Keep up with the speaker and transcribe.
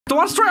Do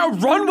I straight up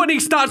run when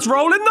he starts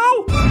rolling,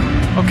 though?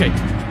 Okay.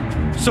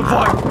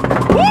 Survive.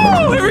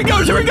 Woo! Here he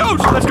goes, here he goes!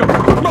 Let's go.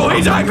 Oh,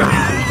 he's angry.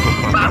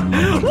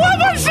 What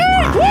was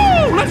it?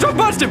 Woo! Let's go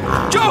bust him.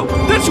 Joe,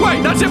 this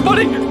way. That's it,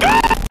 buddy. Go!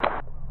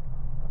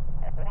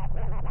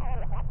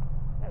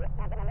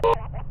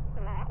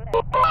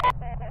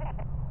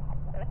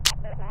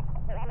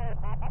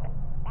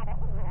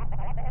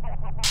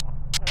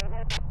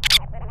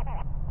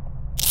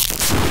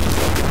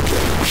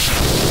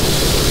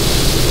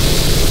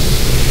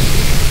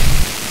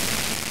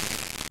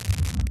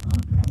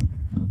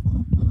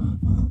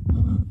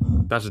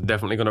 That's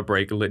definitely gonna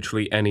break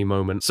literally any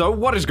moment. So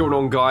what is going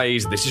on,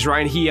 guys? This is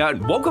Ryan here,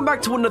 and welcome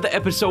back to another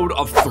episode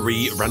of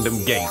 3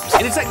 Random Games.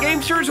 It is that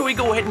game series where we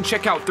go ahead and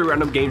check out 3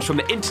 random games from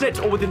the internet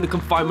or within the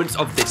confinements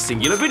of this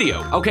singular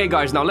video. Okay,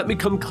 guys, now let me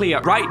come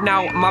clear. Right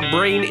now, my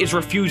brain is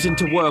refusing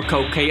to work,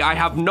 okay? I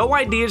have no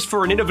ideas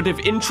for an innovative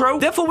intro.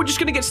 Therefore, we're just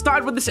gonna get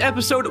started with this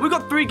episode. We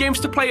got 3 games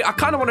to play. I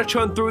kind of want to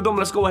churn through them.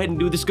 Let's go ahead and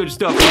do this good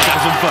stuff. Let's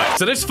have some fun.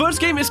 So this first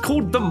game is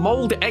called The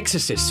Mold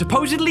Exorcist.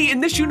 Supposedly,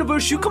 in this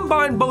universe, you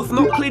combine both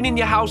not cleaning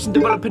your house and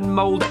developing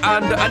mold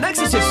and an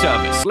exorcist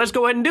service. Let's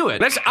go ahead and do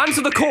it. Let's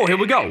answer the call. Here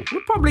we go.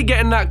 We're probably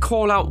getting that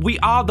call out. We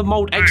are the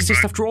mold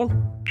exorcist after all.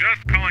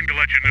 Just calling to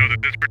let you know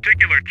that this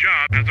particular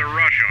job has a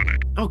rush on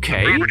it.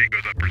 Okay. The property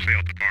goes up for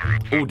sale tomorrow.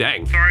 So oh,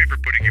 dang. Sorry for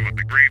putting you on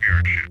the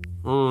graveyard shift.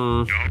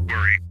 Don't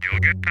worry.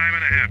 You'll get time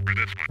and a half for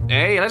this one.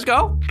 Hey, let's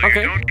go. So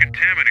okay. you don't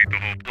contaminate the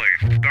whole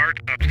place. Start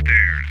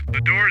upstairs.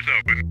 The door's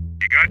open.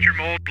 You got your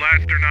mold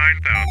blaster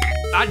 9000.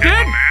 I did.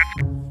 A mask,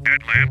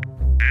 headlamp,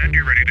 and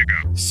you're ready to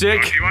go.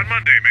 Sick. Talk to you on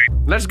Monday, mate.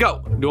 Let's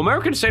go. Do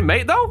Americans say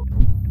mate, though?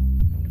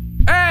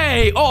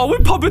 Hey! Oh, we're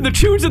pumping the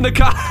tunes in the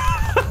car.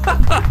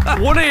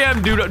 1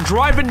 a.m., dude,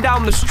 driving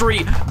down the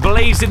street,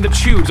 blazing the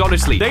tunes,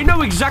 honestly. They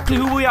know exactly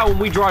who we are when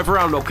we drive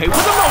around, okay? We're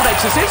the Mold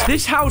Exorcist.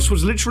 This house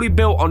was literally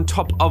built on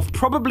top of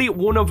probably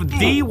one of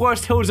the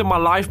worst hills in my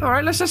life. All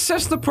right, let's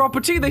assess the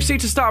property. They say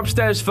to start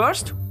upstairs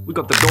first. We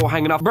got the door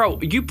hanging up. Bro,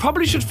 you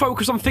probably should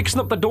focus on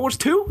fixing up the doors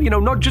too. You know,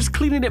 not just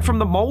cleaning it from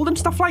the mold and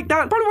stuff like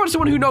that. Probably want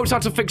someone who knows how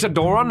to fix a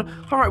door on.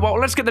 All right, well,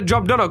 let's get the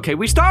job done, okay?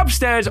 We start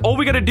upstairs. All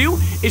we gotta do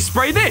is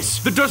spray this.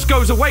 The dust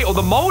goes away, or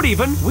the mold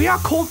even. We are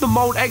called the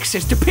Mold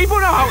Exorcist. Do people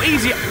know how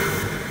easy...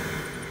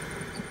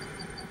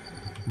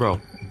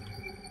 Bro.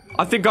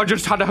 I think I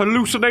just had a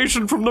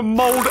hallucination from the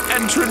mold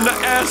entering the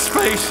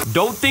airspace.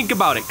 Don't think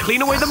about it.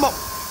 Clean away the mold.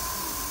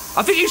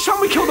 I think each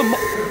time we kill the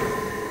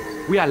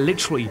mold... We are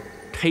literally...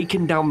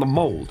 taking down the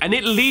mold, and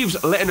it leaves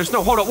letting us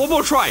know. Hold up, one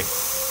more try.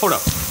 Hold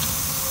up.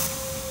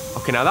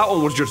 Okay, now that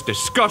one was just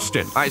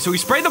disgusting. All right, so we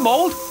spray the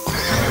mold.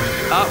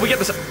 We get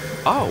this.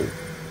 Oh.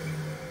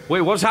 Wait,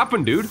 what's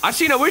happened, dude? I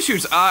see no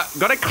issues.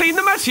 Gotta clean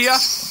the mess here.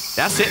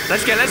 That's it.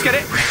 Let's get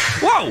it.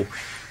 Whoa.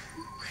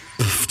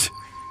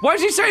 Why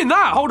is he saying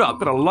that? Hold up.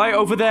 Got a light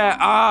over there.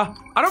 I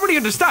don't really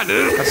understand.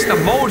 That's the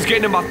mold's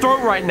getting in my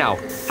throat right now.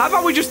 How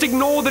about we just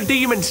ignore the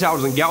demon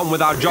sounds and get on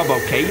with our job,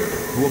 okay?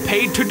 We were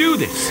paid to do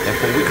this.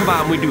 Therefore, we come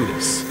out and we do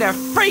this. The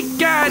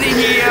freak out of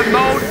here,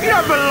 mold. You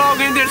don't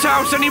belong in this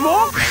house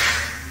anymore.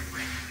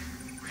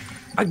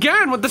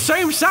 Again, with the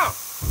same sound.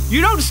 You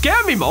don't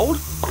scare me, mold.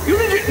 You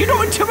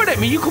don't intimidate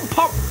me. You can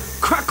pop,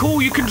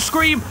 crackle, you can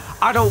scream.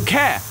 I don't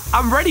care.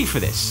 I'm ready for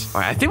this.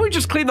 All right, I think we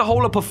just cleaned the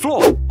whole upper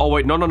floor. Oh,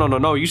 wait,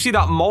 no. You see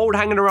that mold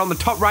hanging around the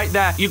top right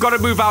there? You gotta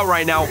move out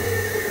right now.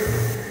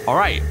 All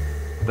right,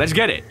 let's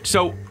get it.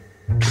 So,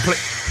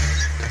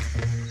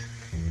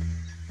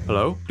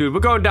 hello? Dude, we're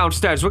going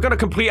downstairs. We're gonna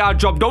complete our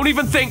job. Don't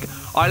even think.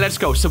 All right, let's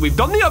go. So we've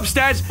done the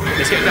upstairs.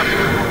 Let's get down.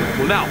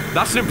 Well, now,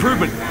 that's an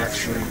improvement.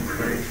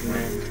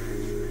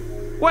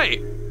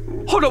 Wait,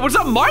 hold on, was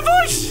that my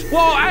voice?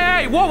 Whoa,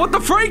 hey, whoa, what the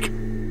freak?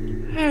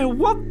 Hey,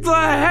 what the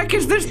heck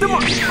is this?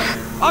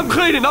 I'm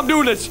cleaning, I'm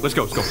doing this. Let's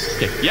go.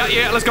 Okay.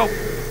 Yeah, let's go.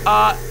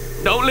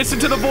 Don't listen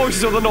to the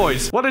voices or the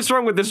noise. What is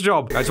wrong with this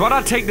job? Guys, why'd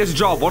I take this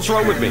job? What's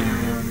wrong with me?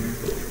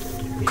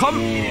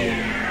 Come.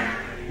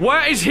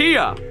 Where is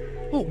here?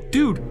 Oh,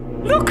 dude.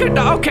 Look at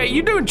that. Okay,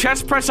 you're doing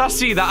chest press. I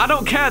see that. I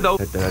don't care, though.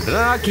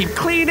 Keep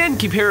cleaning,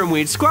 keep hearing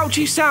weird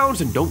squelchy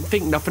sounds, and don't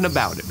think nothing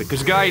about it.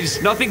 Because,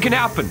 guys, nothing can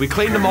happen. We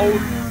clean the mold.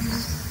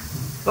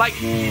 Like,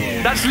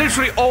 that's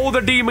literally all the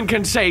demon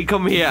can say.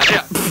 Come here.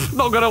 Yeah,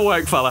 not gonna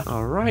work, fella.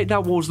 All right,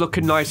 that wall's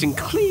looking nice and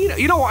clean.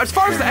 You know what? As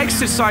far as the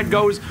exorcist side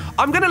goes,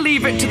 I'm gonna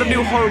leave it to the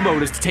new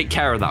homeowners to take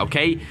care of that,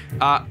 okay?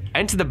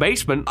 Enter the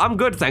basement. I'm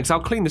good, thanks. I'll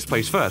clean this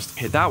place first.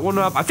 Hit that one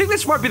up. I think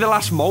this might be the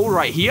last mold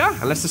right here,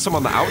 unless there's some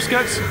on the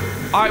outskirts.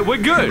 All right, we're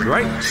good,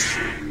 right?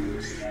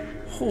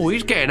 Oh,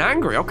 he's getting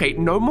angry. Okay,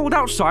 no mold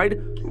outside.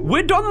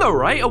 We're done though,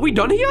 right? Are we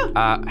done here?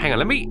 Hang on,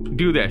 let me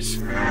do this.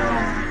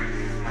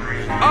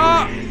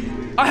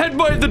 I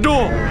headbutted the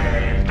door.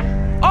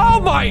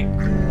 Oh my.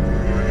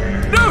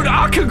 Dude,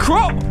 I can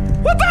crawl.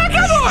 What the heck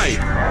am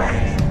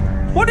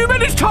I? What do you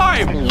mean it's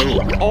time?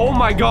 Oh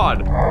my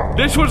god.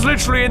 This was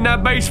literally in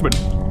that basement.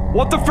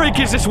 What the freak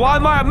is this? Why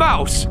am I a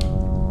mouse?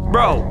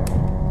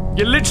 Bro,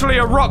 you're literally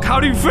a rock. How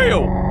do you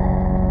feel?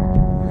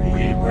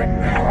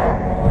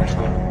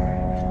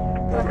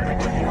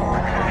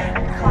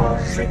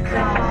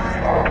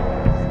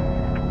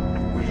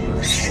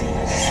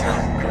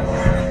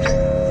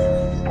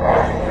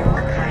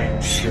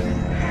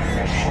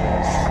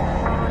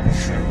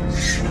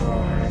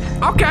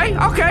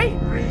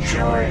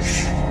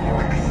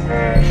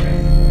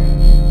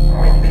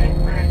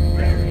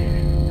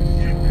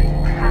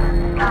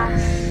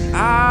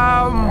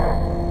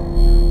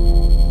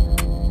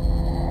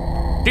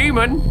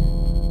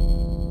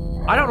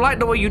 Simon, I don't like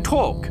the way you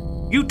talk.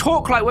 You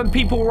talk like when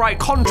people write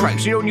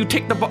contracts, you know, and you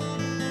tick the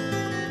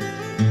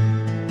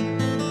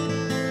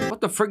What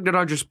the frick did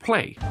I just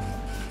play?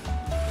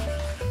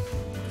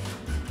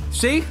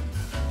 See?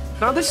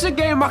 Now, this is a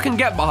game I can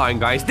get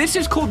behind, guys. This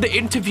is called The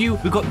Interview.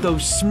 We've got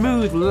those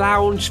smooth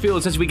lounge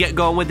feels as we get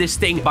going with this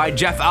thing by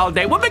Jeff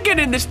Alday. We're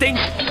beginning this thing.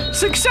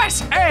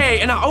 Success!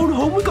 Hey, in our own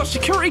home, we got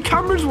security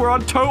cameras. We're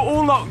on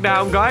total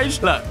lockdown, guys.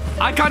 Look,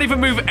 I can't even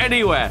move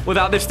anywhere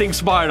without this thing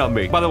spying on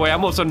me. By the way,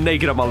 I'm also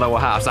naked on my lower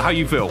half, so how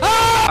you feel?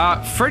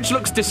 Fridge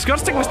looks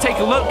disgusting. Let's take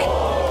a look.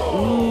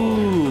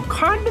 Ooh,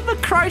 kind of a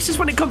crisis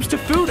when it comes to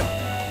food.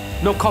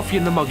 No coffee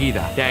in the mug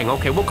either. Dang,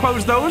 okay, we'll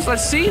close those.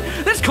 Let's see.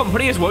 This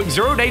company has worked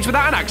 0 days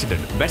without an accident.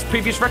 Best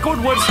previous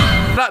record was...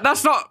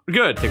 That's not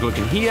good. Take a look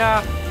in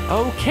here.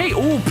 Okay,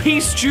 ooh,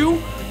 pea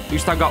stew. At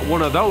least I got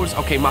one of those.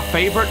 Okay, my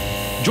favorite.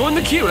 Join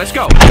the queue, let's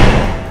go.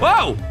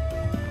 Whoa!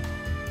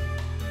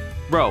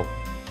 Bro.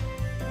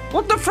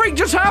 What the freak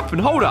just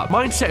happened? Hold up.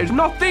 Mindset is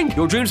nothing.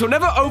 Your dreams will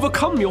never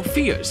overcome your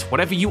fears.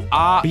 Whatever you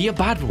are, be a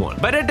bad one.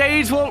 Better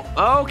days will...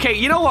 Okay,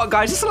 you know what,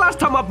 guys? This is the last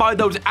time I buy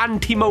those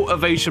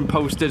anti-motivation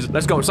posters.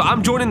 Let's go. So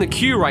I'm joining the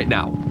queue right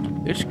now.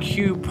 This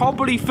queue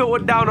probably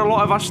filtered down a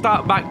lot if I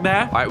start back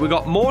there. All right, we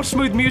got more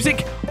smooth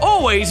music.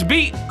 Always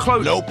beat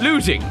close. Nope.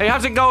 Losing. Hey,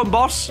 how's it going,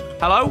 boss?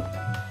 Hello?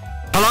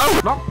 Hello?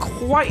 Not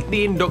quite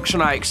the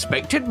induction I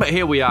expected, but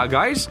here we are,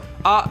 guys.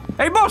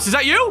 Hey, boss, is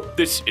that you?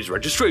 This is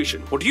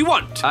registration. What do you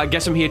want? I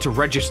guess I'm here to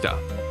register.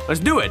 Let's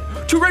do it.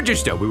 To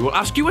register, we will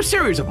ask you a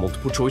series of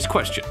multiple choice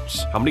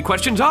questions. How many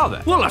questions are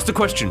there? We'll ask the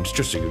questions,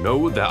 just so you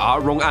know there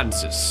are wrong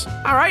answers.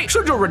 All right,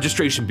 should your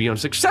registration be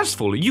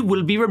unsuccessful, you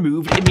will be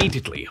removed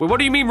immediately. Wait, what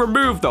do you mean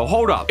removed, though?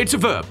 Hold up. It's a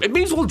verb. It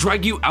means we'll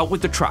drag you out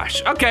with the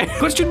trash. Okay.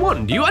 Question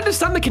 1. Do you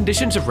understand the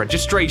conditions of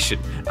registration?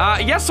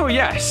 Yes or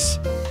yes?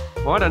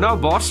 Well, I don't know,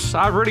 boss.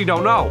 I really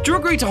don't know. Do you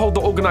agree to hold the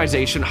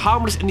organization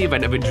harmless in the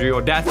event of injury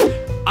or death?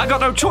 I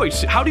got no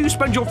choice. How do you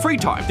spend your free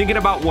time? Thinking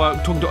about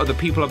work, talking to other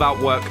people about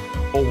work,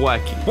 or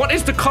working? What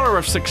is the color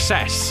of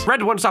success?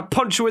 Red once I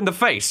punch you in the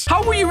face.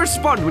 How will you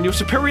respond when your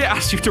superior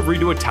asks you to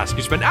redo a task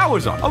you spent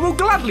hours on? I will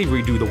gladly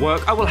redo the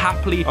work. I will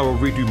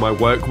redo my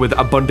work with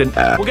abundant...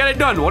 We'll get it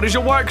done. What is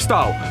your work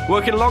style?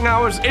 Working long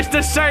hours? It's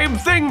the same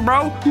thing,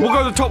 bro. We'll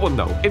go to the top one,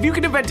 though. If you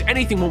could invent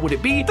anything, what would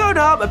it be? Third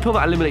up, a pill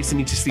that eliminates the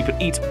need to sleep and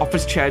eat.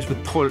 Office chairs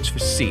with toilets for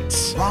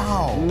seats.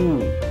 Wow.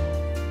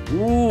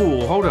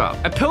 Ooh, hold up.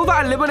 A pill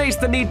that eliminates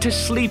the need to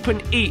sleep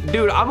and eat.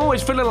 Dude, I'm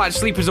always feeling like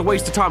sleep is a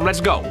waste of time.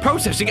 Let's go.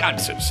 Processing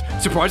answers.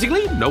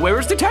 Surprisingly, no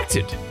errors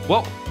detected.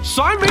 Well,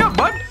 sign me up,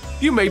 bud.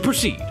 You may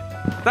proceed.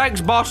 Thanks,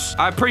 boss.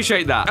 I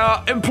appreciate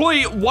that.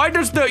 Employee, why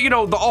does the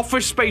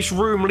office space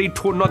room lead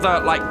to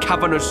another, like,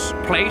 cavernous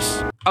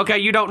place? Okay,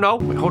 you don't know?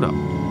 Wait, hold up.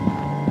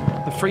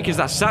 The freak is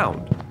that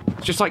sound?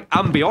 It's just like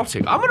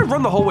ambiotic. I'm gonna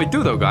run the whole way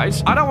through, though,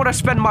 guys. I don't want to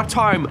spend my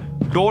time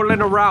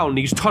dawdling around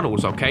these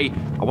tunnels, okay?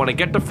 I want to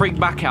get the freak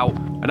back out,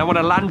 and I want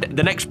to land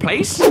the next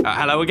place.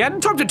 Hello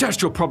again. Time to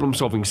test your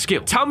problem-solving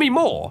skill. Tell me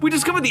more. We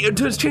discovered the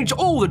interns changed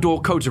all the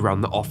door codes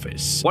around the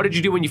office. What did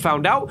you do when you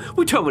found out?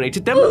 We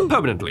terminated them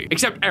permanently.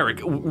 Except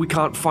Eric, we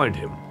can't find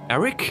him.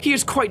 Eric? He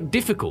is quite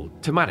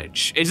difficult to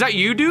manage. Is that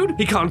you, dude?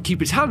 He can't keep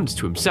his hands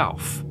to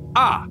himself.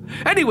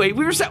 Anyway,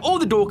 we reset all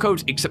the door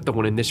codes except the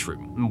one in this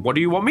room. What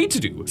do you want me to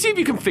do? See if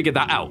you can figure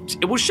that out.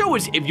 It will show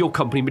us if you're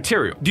company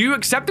material. Do you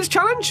accept this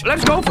challenge?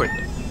 Let's go for it.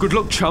 Good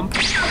luck, chump.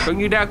 Don't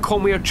you dare call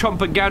me a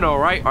chump again, all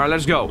right? All right,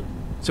 let's go.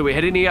 So we're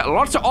heading here.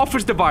 Lots of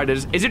office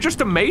dividers. Is it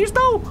just a maze,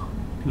 though?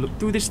 Look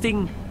through this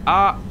thing.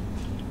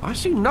 I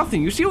see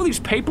nothing. You see all these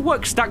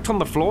paperwork stacked on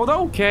the floor,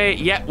 though? Okay,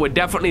 yeah, we're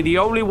definitely the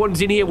only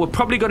ones in here. We're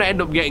probably going to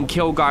end up getting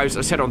killed, guys.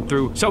 Let's head on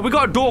through. So we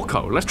got a door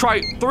code. Let's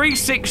try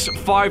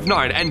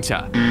 3659.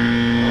 Enter.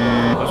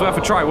 That was worth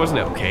a try, wasn't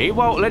it? Okay,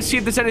 well, let's see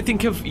if there's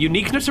anything of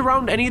uniqueness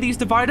around any of these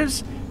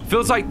dividers.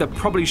 Feels like there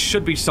probably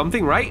should be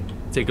something, right?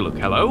 Take a look.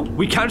 Hello?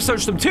 We can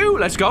search them, too.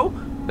 Let's go.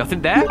 Nothing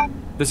there.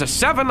 There's a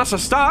 7. That's a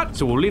start.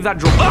 So we'll leave that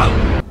drawer.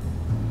 Oh!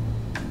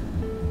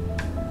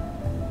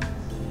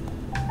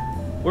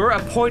 We're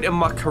at a point in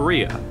my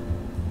career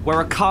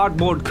where a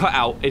cardboard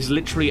cutout is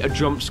literally a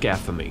jump scare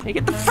for me. Hey,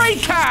 get the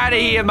freak out of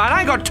here, man. I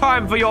ain't got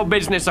time for your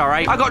business, all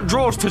right? I got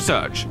drawers to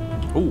search.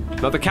 Ooh,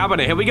 another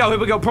cabinet. Here we go. Here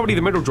we go. Probably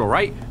the middle drawer,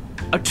 right?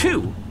 A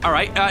 2. All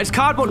right, it's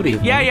cardboard.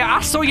 Yeah, I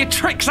saw your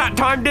tricks that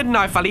time, didn't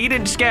I, fella? You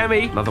didn't scare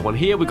me. Another one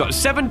here. We got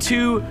 7,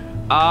 2.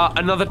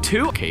 Another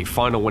 2. Okay,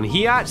 final one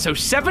here. So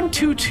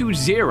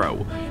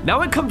 7220.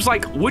 Now it comes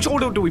like, which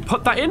order do we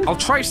put that in? I'll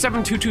try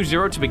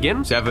 7220 to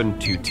begin.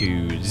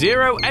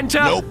 7220.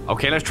 Enter. Nope.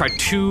 Okay, let's try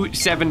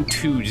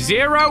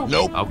 2720.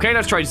 Nope. Okay,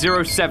 let's try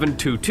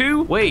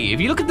 0722. Wait, if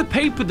you look at the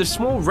paper, the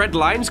small red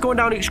lines going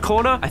down each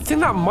corner, I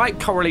think that might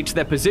correlate to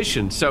their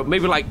position. So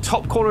maybe like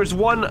top corner is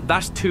 1,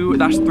 that's 2,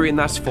 that's 3, and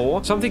that's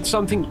 4. Something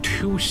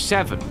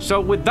 27.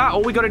 So with that,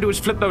 all we gotta do is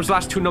flip those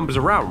last 2 numbers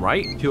around,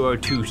 right?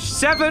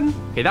 2027.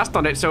 Okay, that's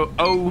not it. So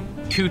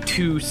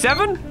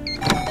 0227.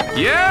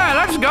 Yeah,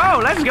 let's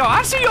go.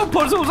 I see your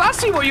puzzles. I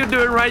see what you're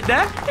doing right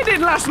there. It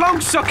didn't last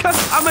long, sucker.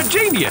 I'm a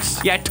genius.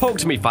 Yeah, talk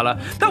to me,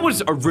 fella. That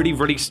was a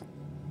really...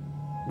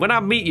 when I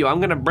meet you,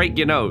 I'm gonna break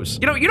your nose.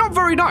 You know, you're not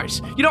very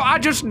nice. You know, I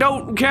just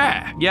don't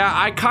care. Yeah,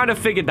 I kind of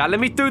figured that. Let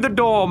me through the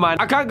door, man.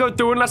 I can't go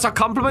through unless I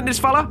compliment this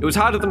fella. It was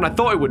harder than I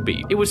thought it would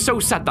be. It was so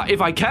sad that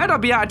if I cared,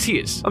 I'd be out of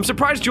tears. I'm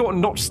surprised you're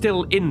not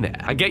still in there.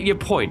 I get your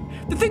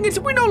point. The thing is,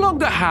 we no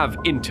longer have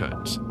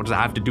interns. What does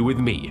that have to do with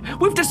me?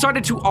 We've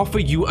decided to offer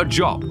you a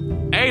job.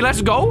 Hey,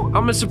 let's go.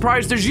 I'm as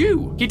surprised as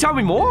you. Can you tell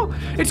me more?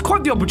 It's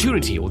quite the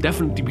opportunity. You'll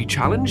definitely be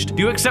challenged.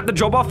 Do you accept the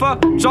job offer?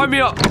 Sign me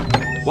up.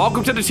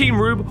 Welcome to the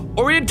team room.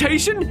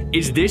 Orientation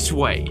is this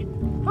way.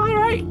 All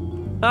right.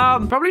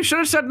 Probably should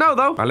have said no,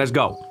 though. All right, let's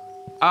go.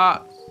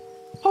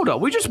 Hold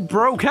on. We just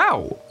broke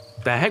out.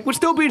 The heck? We're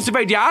still being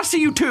surveyed. Yeah, I see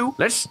you too.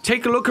 Let's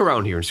take a look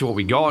around here and see what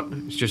we got.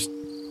 It's just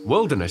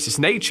wilderness. It's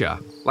nature.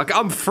 Like,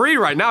 I'm free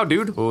right now,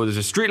 dude. Oh, there's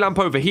a street lamp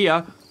over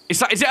here.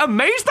 Is it a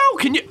maze, though?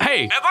 Can you...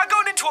 Hey, am I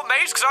going into a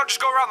maze? Because I'll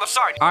just go around the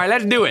side. All right,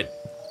 let's do it.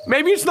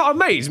 Maybe it's not a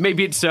maze.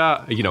 Maybe it's,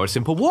 you know, a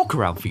simple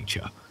walk-around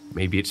feature.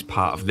 Maybe it's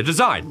part of the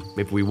design.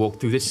 Maybe we walk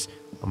through this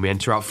and we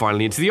enter out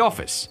finally into the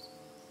office.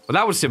 Well,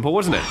 that was simple,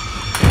 wasn't it?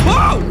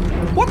 Whoa!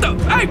 What the?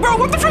 Hey, bro,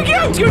 what the freak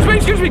are you?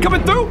 Excuse me,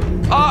 coming through?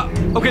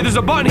 Okay, there's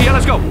a button here.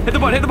 Let's go. Hit the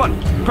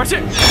button. Press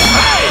it.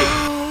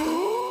 Hey!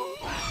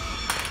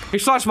 He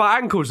sliced my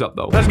ankles up,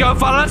 though. Let's go,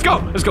 fella, let's go.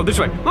 Let's go this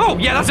way. Oh,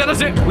 yeah,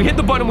 that's it. We hit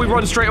the button and we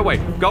run straight away.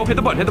 Go, hit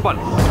the button.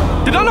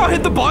 Did I not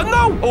hit the button,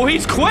 though? Oh,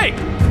 he's quick.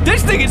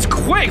 This thing is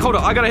quick. Hold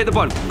on, I gotta hit the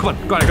button. Come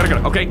on, got it.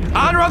 Okay,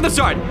 and around the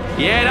side.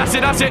 Yeah,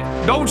 that's it.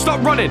 Don't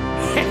stop running.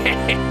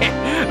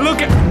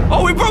 Look at...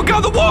 Oh, we broke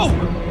out the wall.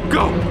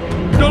 Go.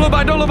 Don't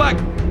look back.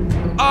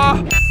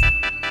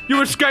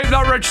 You escaped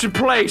that wretched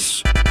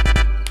place.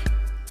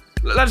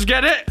 Let's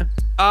get it.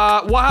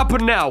 What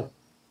happened now?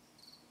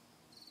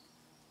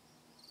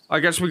 I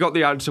guess we got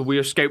the answer. We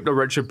escaped the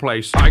wretched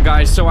place. All right,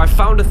 guys, so I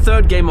found a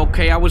third game,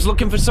 okay? I was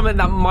looking for something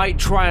that might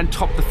try and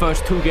top the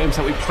first two games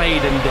that we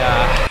played,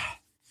 and,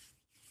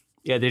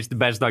 yeah, this is the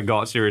best I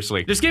got,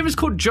 seriously. This game is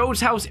called Joe's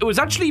House. It was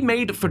actually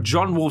made for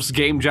John Wolf's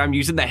Game Jam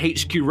using the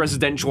HQ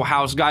residential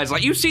house, guys.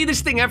 Like, you see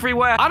this thing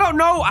everywhere. I don't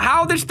know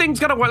how this thing's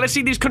gonna work. Let's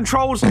see these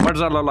controls. Why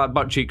does that look like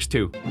butt cheeks,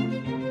 too?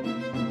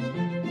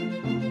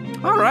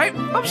 All right,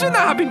 I'm seeing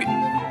that happy.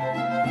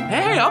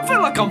 Hey, I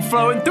feel like I'm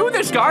flowing through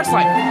this, guys.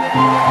 Like,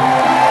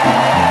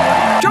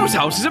 Joe's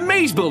House is a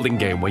maze building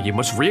game where you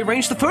must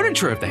rearrange the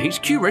furniture of the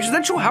HQ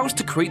residential house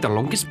to create the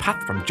longest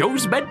path from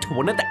Joe's bed to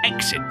one of the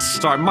exits.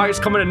 Sorry, Mike's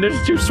coming in. This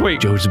is too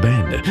sweet. Joe's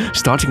bed.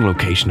 Starting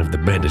location of the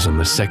bed is on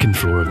the second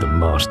floor of the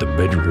master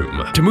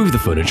bedroom. To move the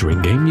furniture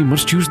in game, you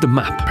must use the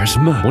map. Press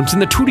M. Once in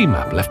the 2D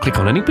map, left click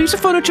on any piece of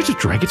furniture to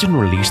drag it and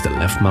release the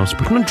left mouse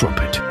button and drop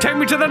it. Take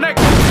me to the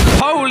next.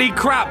 Holy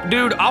crap,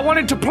 dude! I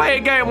wanted to play a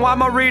game. Why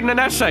am I reading an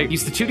essay?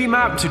 Use the 2D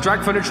map to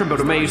drag furniture and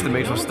build a maze. The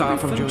maze will start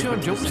from Joe's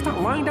bed. Joe will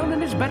start lying down in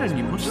his bed and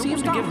you must see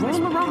him begin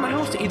rolling around the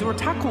house to either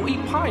attack or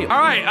eat pie.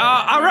 Alright,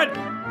 I read...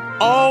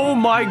 Oh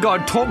my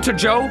god, talk to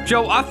Joe.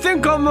 Joe, I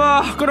think I'm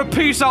gonna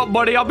peace out,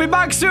 buddy. I'll be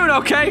back soon,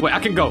 okay? Wait, I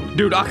can go.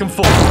 Dude, I can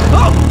fall.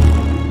 Oh!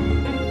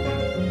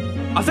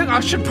 I think I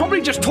should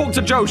probably just talk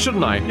to Joe,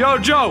 shouldn't I? Yo,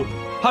 Joe!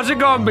 How's it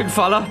going, big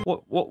fella?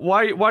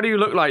 Why do you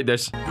look like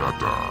this?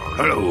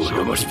 Hello,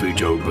 you must be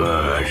Joe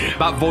Bird.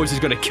 That voice is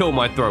gonna kill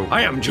my throat.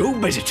 I am Joe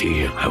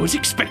Bezity. I was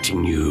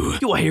expecting you.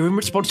 You are here in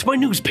response to my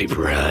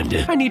newspaper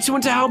ad. I need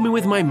someone to help me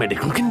with my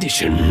medical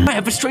condition. I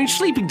have a strange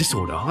sleeping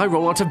disorder. I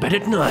roll out of bed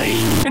at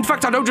night. In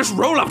fact, I don't just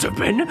roll out of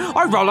bed.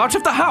 I roll out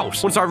of the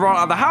house. Once I roll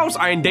out of the house,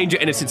 I endanger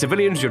innocent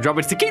civilians. Your job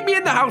is to keep me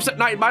in the house at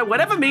night by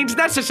whatever means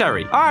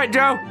necessary. All right,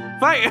 Joe.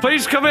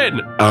 Please come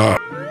in.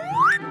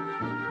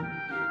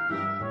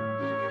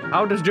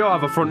 How does Joe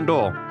have a front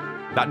door?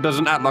 That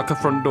doesn't act like a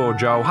front door,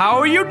 Joe. How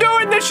are you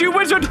doing this, you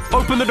wizard?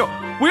 Open the door.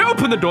 We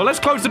open the door. Let's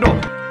close the door.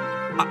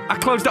 I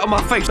closed it on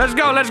my face. Let's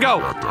go.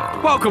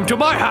 Welcome to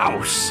my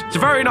house. It's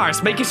very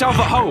nice. Make yourself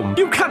at home.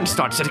 You can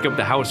start setting up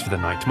the house for the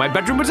night. My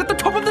bedroom is at the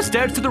top of the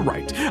stairs to the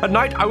right. At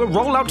night, I will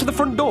roll out to the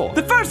front door.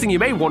 The first thing you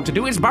may want to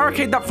do is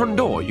barricade that front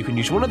door. You can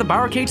use one of the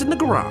barricades in the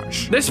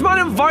garage. This man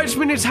invites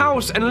me in his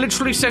house and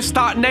literally says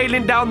start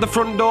nailing down the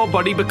front door,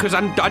 buddy, because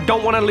I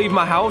don't want to leave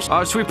my house.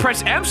 So we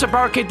press M to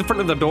barricade the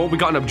front of the door. We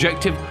got an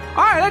objective.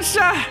 All right, let's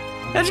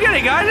get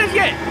it, guys. Let's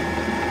get it.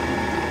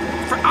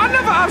 I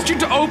never asked you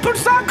to open,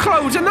 start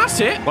closing, that's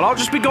it. Well, I'll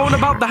just be going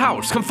about the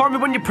house. Confirm me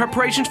when your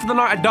preparations for the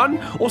night are done.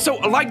 Also,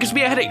 a light gives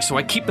me a headache, so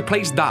I keep the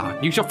place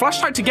dark. Use your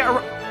flashlight to get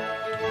around.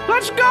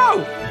 Let's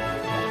go.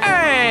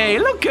 Hey,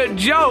 look at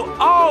Joe.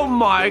 Oh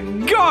my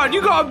god,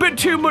 you got a bit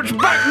too much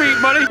back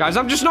meat, buddy. Guys,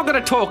 I'm just not gonna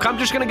talk. I'm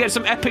just gonna get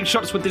some epic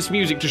shots with this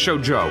music to show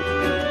Joe.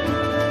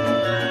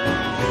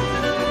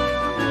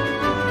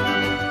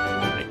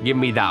 Give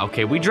me that,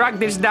 okay? We drag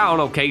this down,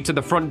 okay, to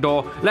the front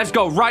door. Let's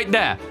go right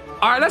there.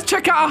 All right, let's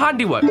check out our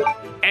handiwork.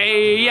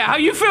 Hey, yeah, how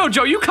you feel,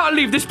 Joe? You can't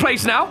leave this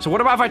place now. So what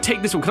about if I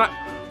take this one? Can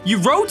I... You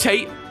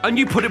rotate and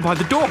you put it by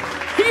the door.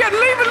 He ain't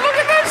leaving, look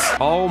at this.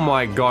 Oh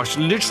my gosh,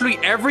 literally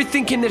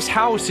everything in this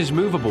house is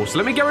movable. So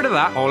let me get rid of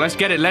that. Oh, let's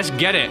get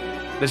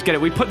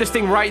it. We put this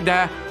thing right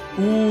there.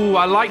 Ooh,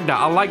 I like that.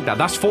 I like that.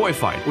 That's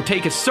fortified. We'll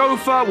take a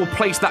sofa. We'll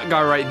place that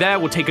guy right there.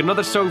 We'll take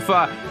another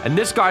sofa. And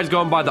this guy's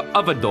going by the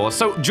other door.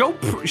 So Joe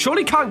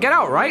surely can't get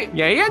out, right?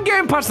 Yeah, he ain't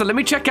getting past it. Let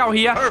me check out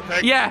here.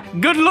 Perfect. Yeah,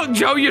 good luck,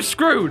 Joe. You're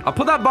screwed. I'll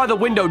put that by the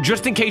window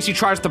just in case he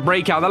tries to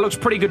break out. That looks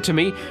pretty good to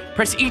me.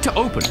 Press E to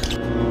open.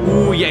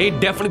 Ooh, yeah,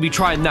 he'd definitely be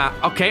trying that.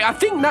 Okay, I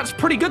think that's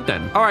pretty good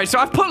then. All right, so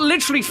I've put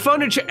literally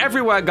furniture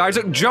everywhere, guys.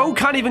 Joe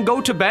can't even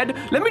go to bed.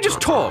 Let me just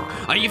talk.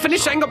 Are you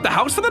finished setting up the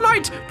house for the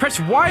night? Press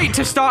Y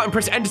to start and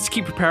press Enter to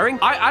keep preparing.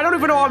 I don't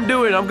even know what I'm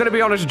doing. I'm gonna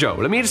be honest, Joe.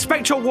 Let me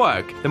inspect your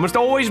work. There must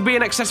always be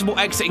an accessible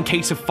exit in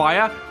case of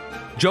fire.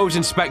 Joe's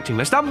inspecting.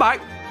 Let's stand back.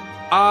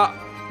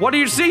 What do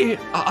you see?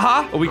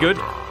 Are we good?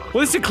 Well,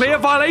 this is a clear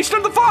violation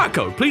of the fire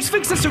code. Please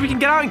fix this so we can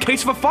get out in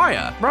case of a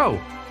fire. Bro,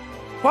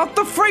 what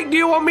the freak do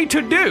you want me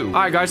to do? All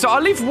right, guys, so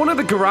I'll leave one of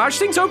the garage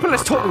things open.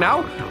 Let's talk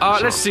now.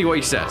 Let's see what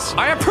he says.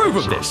 I approve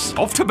of this.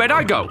 Off to bed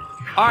I go.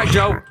 All right,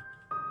 Joe.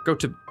 Go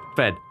to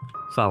bed,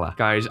 fella.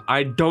 Guys,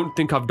 I don't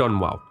think I've done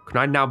well. Can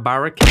I now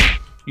barricade?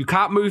 You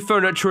can't move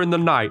furniture in the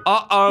night.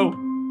 Uh-oh.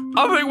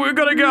 I think we're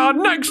gonna get our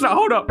necks now.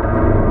 Hold up.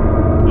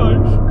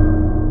 Guys,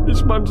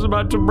 this man's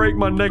about to break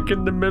my neck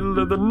in the middle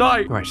of the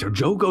night. All right, so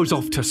Joe goes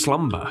off to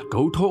slumber.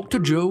 Go talk to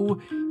Joe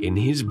in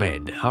his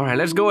bed. All right,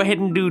 let's go ahead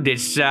and do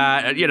this,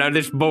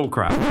 this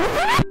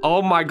bullcrap.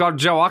 Oh my God,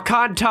 Joe, I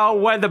can't tell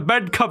where the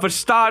bed cover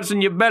starts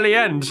and your belly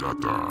ends.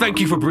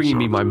 Thank you for bringing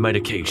me my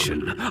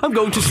medication. I'm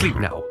going to sleep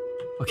now.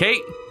 Okay?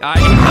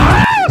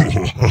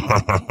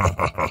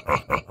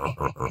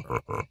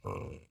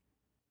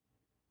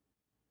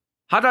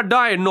 How'd I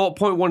die in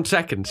 0.1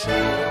 seconds?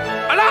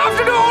 And I have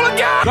to do it all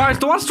again! Guys,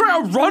 do I straight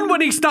up run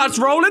when he starts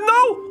rolling,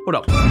 though? Hold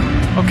up.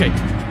 Okay.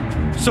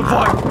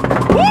 Survive.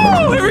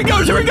 Woo! Here he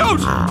goes, here he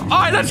goes!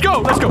 Alright, let's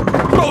go, let's go.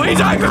 Bro, he's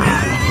angry.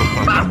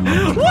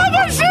 What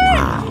was it?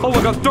 Oh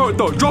my God, throw it,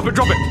 drop it,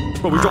 drop it.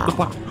 Bro, we dropped the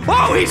pipe.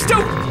 Oh, he's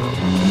still...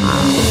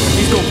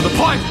 He's going for the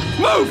pipe.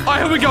 Move!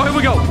 Alright, here we go, here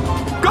we go.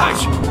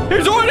 Guys,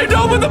 he's already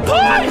done with the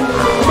pie!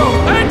 Bro,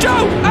 hey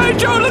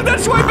Joe, look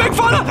this way, big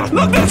fella!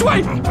 Look this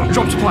way!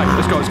 Drops the pipe,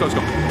 let's go, let's go, let's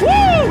go.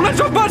 Woo! Let's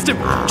run past him!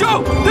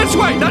 Joe, this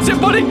way, that's it,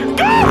 buddy!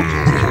 Go!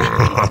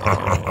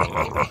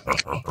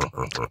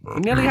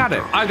 We nearly had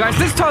it. Alright guys,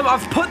 this time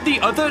I've put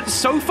the other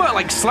sofa,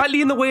 like,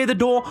 slightly in the way of the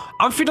door.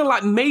 I'm feeling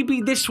like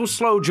maybe this will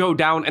slow Joe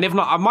down, and if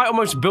not, I might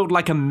almost build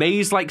like a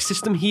maze-like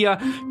system here,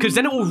 because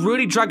then it will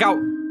really drag out...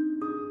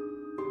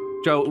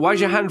 Joe, why is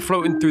your hand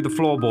floating through the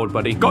floorboard,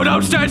 buddy? Go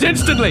downstairs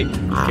instantly!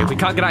 Okay, we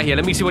can't get out here.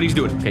 Let me see what he's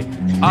doing. Okay.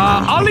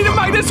 I'll lead him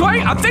back this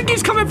way. I think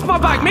he's coming for my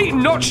back, mate.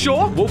 Not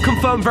sure. We'll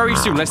confirm very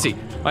soon. Let's see.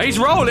 He's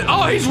rolling.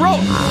 Oh, he's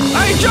rolling.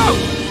 Hey, Joe!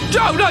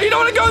 Joe, no, you don't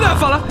want to go there,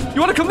 fella.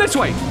 You want to come this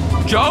way?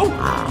 Joe?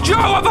 Joe,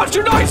 I've asked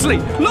you nicely.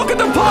 Look at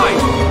the pie.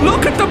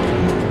 Look at the...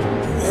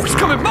 Oh, he's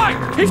coming back.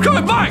 He's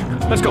coming back.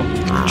 Let's go.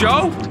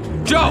 Joe?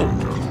 Joe?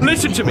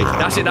 Listen to me.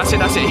 That's it, that's it,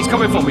 that's it. He's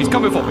coming for me. He's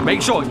coming for me.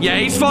 Make sure. Yeah,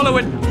 he's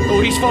following. Oh,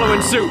 he's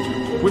following suit.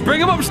 We bring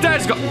him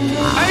upstairs.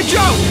 Hey,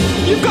 Joe!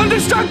 You've got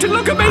distracted.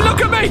 Look at me.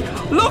 Look at me.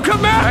 Look at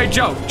me. Hey,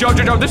 Joe. Joe,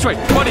 this way.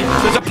 Buddy,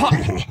 there's a pot.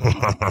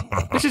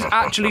 This is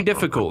actually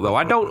difficult, though.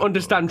 I don't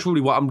understand truly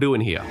what I'm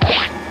doing here.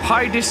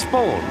 Hide his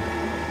spawn.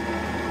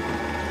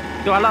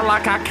 Do I look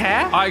like I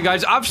care? All right,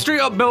 guys. I've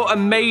straight up built a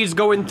maze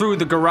going through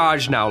the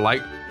garage now.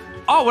 Like...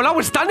 Oh, well, I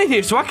was standing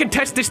here so I can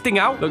test this thing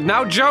out. Look,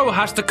 now Joe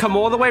has to come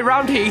all the way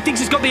around here. He thinks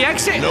he's got the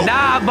exit. Nope.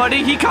 Nah,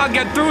 buddy, he can't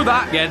get through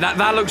that. Yeah,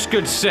 that looks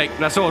good. Sick.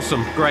 That's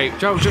awesome. Great.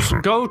 Joe, just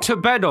go to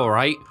bed, all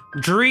right?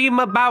 Dream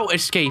about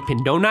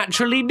escaping. Don't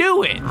actually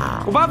do it.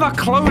 What about if I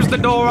close the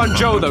door on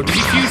Joe, though? Does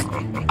he fuse...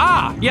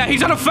 Ah, yeah,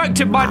 he's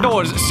unaffected by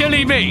doors.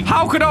 Silly me.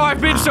 How could I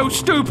have been so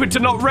stupid to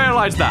not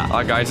realize that? All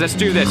right, guys, let's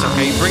do this,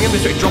 okay? Bring him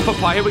this way. Drop a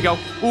pie. Here we go.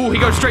 Ooh, he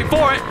goes straight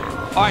for it.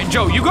 All right,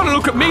 Joe, you gotta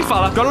look at me,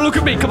 fella. Gotta look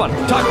at me. Come on.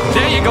 Time.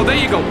 There you go. There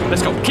you go.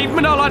 Let's go. Keep him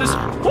in our ladders.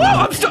 Whoa,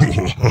 I'm stuck.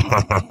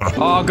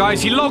 Oh,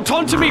 guys, he locked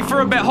onto me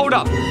for a bit. Hold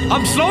up.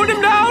 I'm slowing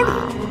him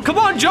down. Come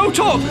on, Joe,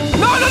 talk.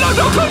 No,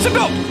 don't close the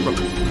door.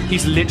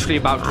 He's literally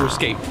about to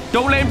escape.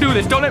 Don't let him do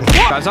this. Don't let him...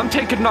 What? Guys, I'm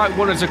taking night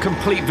one as a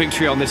complete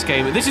victory on this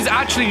game. This is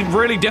actually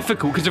really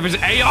difficult because of his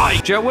AI.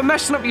 Joe, we're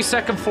messing up your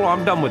second floor.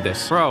 I'm done with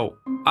this. Bro,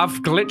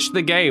 I've glitched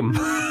the game.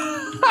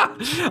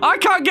 I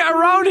can't get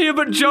around here,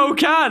 but Joe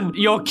can.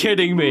 You're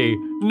kidding me.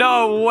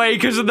 No way,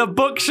 because of the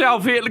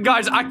bookshelf here.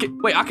 Guys, I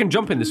can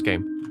jump in this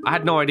game. I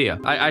had no idea.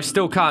 I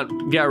still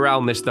can't get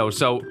around this, though,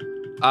 so...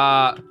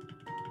 I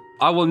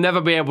will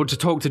never be able to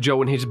talk to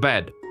Joe in his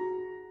bed.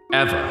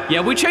 Ever.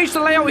 Yeah, we changed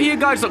the layout here,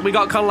 guys. Look, we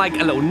got kind of like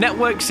a little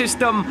network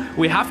system.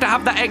 We have to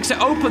have that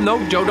exit open,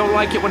 though. Joe don't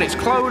like it when it's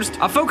closed.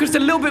 I focused a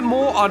little bit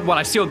more on, well,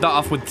 I sealed that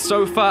off with the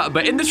sofa.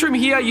 But in this room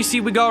here, you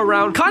see we go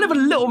around. Kind of a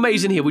little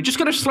maze in here. We're just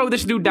going to slow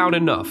this dude down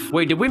enough.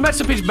 Wait, did we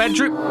mess up his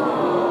bedroom?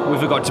 We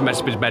forgot to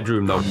mess up his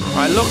bedroom, though. All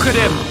right, look at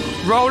him.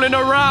 Rolling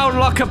around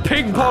like a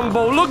ping pong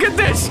ball. Look at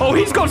this. Oh,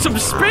 he's got some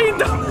speed.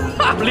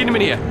 Lead him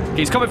in here.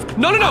 Okay, he's coming.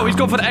 No, he's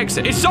going for the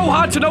exit. It's so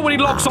hard to know when he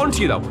locks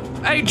onto you, though.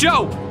 Hey,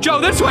 Joe,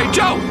 this way,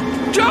 Joe!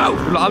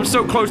 Look, I'm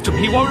so close to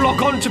him. He won't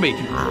lock onto me.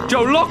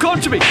 Joe, lock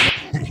onto me.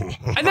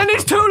 And then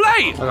it's too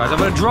late. Oh, guys, I'm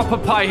gonna drop a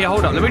pie here.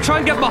 Hold on. Let me try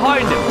and get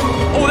behind him.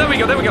 Oh, there we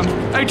go. There we go.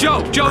 Hey,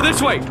 Joe. Joe,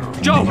 this way.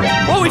 Joe.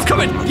 Oh, he's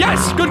coming.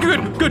 Yes. Good,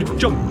 good, good.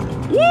 Jump.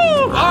 Woo!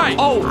 All right.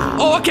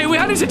 Oh, okay. We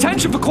had his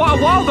attention for quite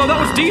a while, though. That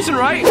was decent,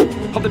 right?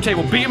 Pop the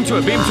table. Beat him to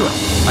it. Beat him to it.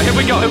 All right, here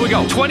we go. Here we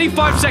go.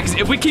 25 seconds.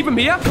 If we keep him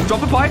here,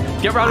 drop a pie.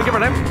 Get around and get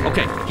around him.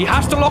 Okay. He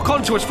has to lock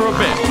onto us for a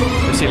bit.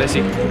 Let's see. Let's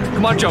see.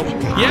 Come on, Joe.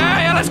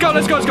 Yeah. Let's go.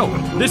 Let's go. Let's go.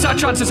 This is our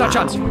chance. This is our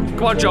chance.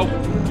 Come on, Joe.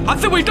 I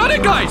think we've done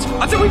it, guys.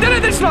 I think we did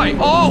it this night.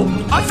 Oh,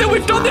 I think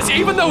we've done this,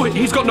 even though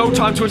he's got no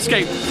time to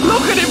escape.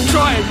 Look at him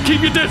trying.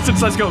 Keep your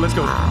distance. Let's go. Let's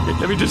go.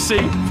 Let me just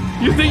see.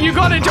 You think you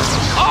got it?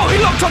 Oh,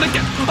 he locked on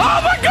again. Oh,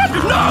 my God.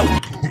 No.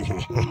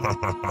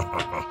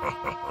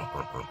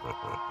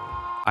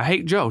 I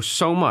hate Joe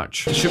so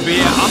much. This should be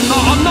it.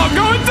 I'm not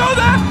going through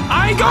there.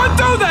 I ain't going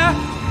through there.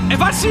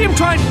 If I see him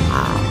trying...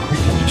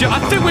 I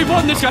think we've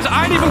won this, guys.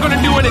 I ain't even going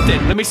to do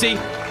anything. Let me see.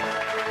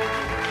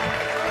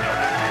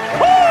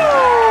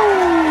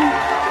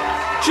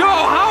 Joe,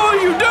 how are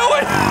you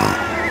doing?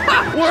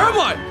 Where am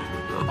I?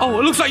 Oh,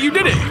 it looks like you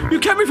did it. You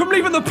kept me from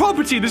leaving the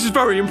property. This is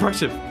very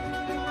impressive.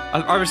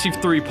 I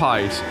received 3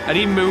 pies, and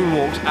he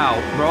moonwalked out.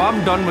 Bro,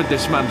 I'm done with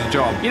this man's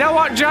job. You know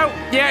what, Joe?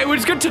 Yeah, it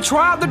was good to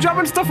try out the job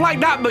and stuff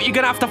like that, but you're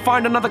gonna have to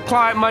find another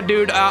client, my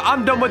dude.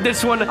 I'm done with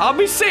this one. I'll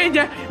be seeing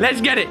you.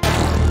 Let's get it.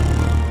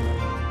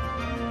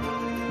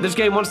 This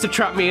game wants to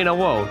trap me in a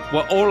world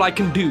where all I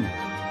can do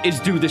is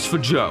do this for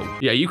Joe.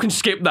 Yeah, you can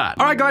skip that.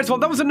 All right, guys, well,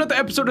 that was another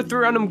episode of 3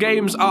 Random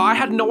Games. I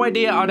had no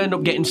idea I'd end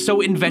up getting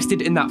so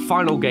invested in that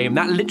final game.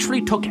 That literally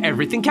took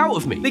everything out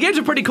of me. The games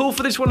are pretty cool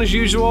for this one as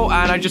usual,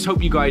 and I just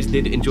hope you guys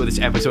did enjoy this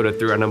episode of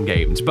 3 Random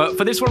Games. But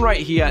for this one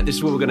right here, this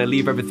is where we're gonna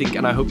leave everything,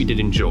 and I hope you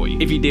did enjoy.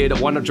 If you did,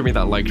 why not drop me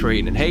that like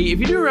rating? And hey, if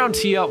you're new around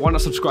here, why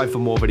not subscribe for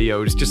more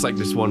videos just like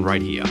this one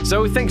right here?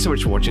 So thanks so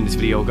much for watching this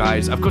video,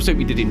 guys. Of course, I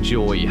hope you did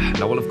enjoy, and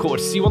I will, of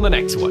course, see you on the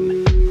next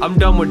one. I'm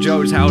done with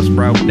Joe's house,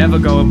 bro. Never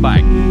going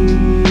back.